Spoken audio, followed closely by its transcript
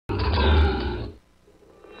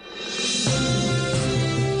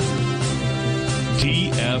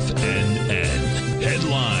TFNN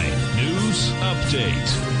Headline News Update.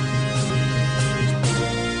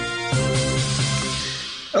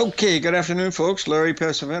 Okay, good afternoon, folks. Larry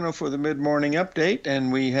Pesavento for the mid-morning update,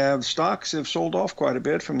 and we have stocks have sold off quite a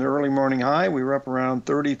bit from the early morning high. We were up around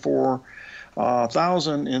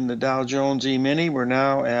 34,000 in the Dow Jones E-mini. We're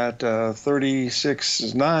now at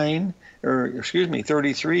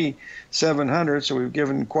 33,700. So we've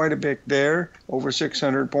given quite a bit there, over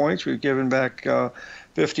 600 points. We've given back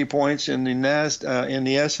 50 points in the in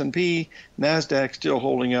the S&P. Nasdaq still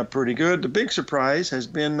holding up pretty good. The big surprise has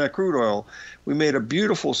been crude oil. We made a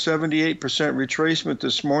beautiful 78% retracement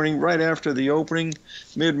this morning, right after the opening,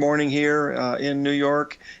 mid-morning here in New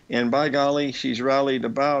York. And by golly, she's rallied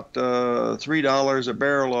about $3 a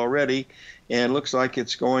barrel already, and looks like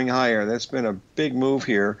it's going higher. That's been a big move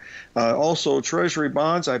here. Also, Treasury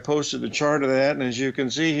bonds, I posted a chart of that, and as you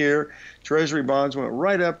can see here, Treasury bonds went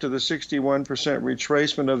right up to the 61%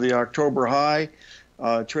 retracement of the October high.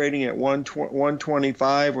 Trading at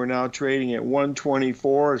 125. We're now trading at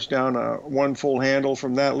 124. It's down one full handle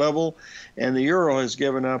from that level. And the euro has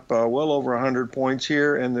given up well over 100 points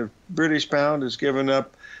here. And the British pound has given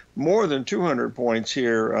up more than 200 points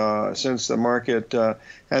here since the market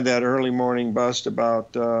had that early morning bust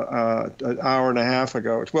about an hour and a half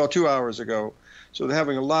ago. Well, 2 hours ago. So they're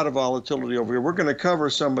having a lot of volatility over here. We're going to cover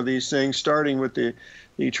some of these things, starting with the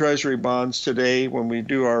Treasury bonds today when we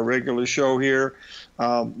do our regular show here.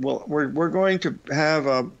 Well, we're going to have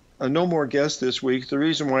a no more guests this week. The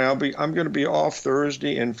reason why I'm going to be off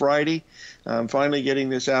Thursday and Friday. I'm finally getting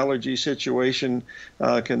this allergy situation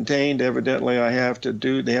contained. Evidently, they have to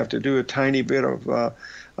do a tiny bit of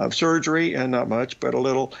surgery, and not much, but a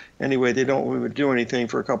little. Anyway, they don't want to do anything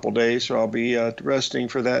for a couple days, so I'll be resting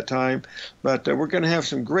for that time. But we're going to have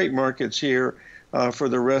some great markets here for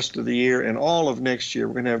the rest of the year and all of next year.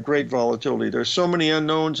 We're going to have great volatility. There's so many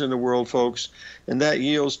unknowns in the world, folks, and that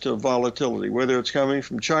yields to volatility. Whether it's coming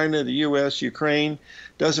from China, the U.S., Ukraine,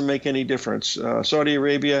 doesn't make any difference. Saudi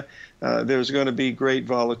Arabia, there's going to be great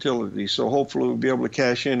volatility. So hopefully we'll be able to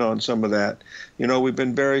cash in on some of that. You know, we've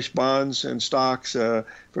been bearish bonds and stocks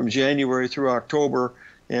from January through October,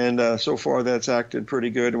 and so far that's acted pretty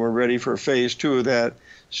good, and we're ready for phase 2 of that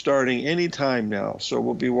starting any time now. So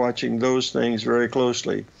we'll be watching those things very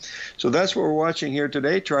closely. So that's what we're watching here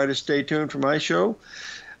today. Try to stay tuned for my show,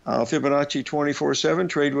 Fibonacci 24/7,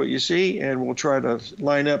 trade what you see, and we'll try to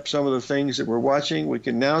line up some of the things that we're watching. We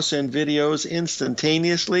can now send videos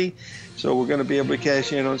instantaneously, so we're going to be able to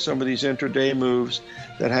cash in on some of these intraday moves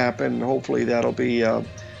that happen. Hopefully that'll be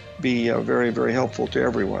very, very helpful to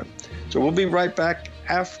everyone. So we'll be right back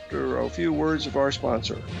after a few words of our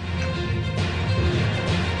sponsor.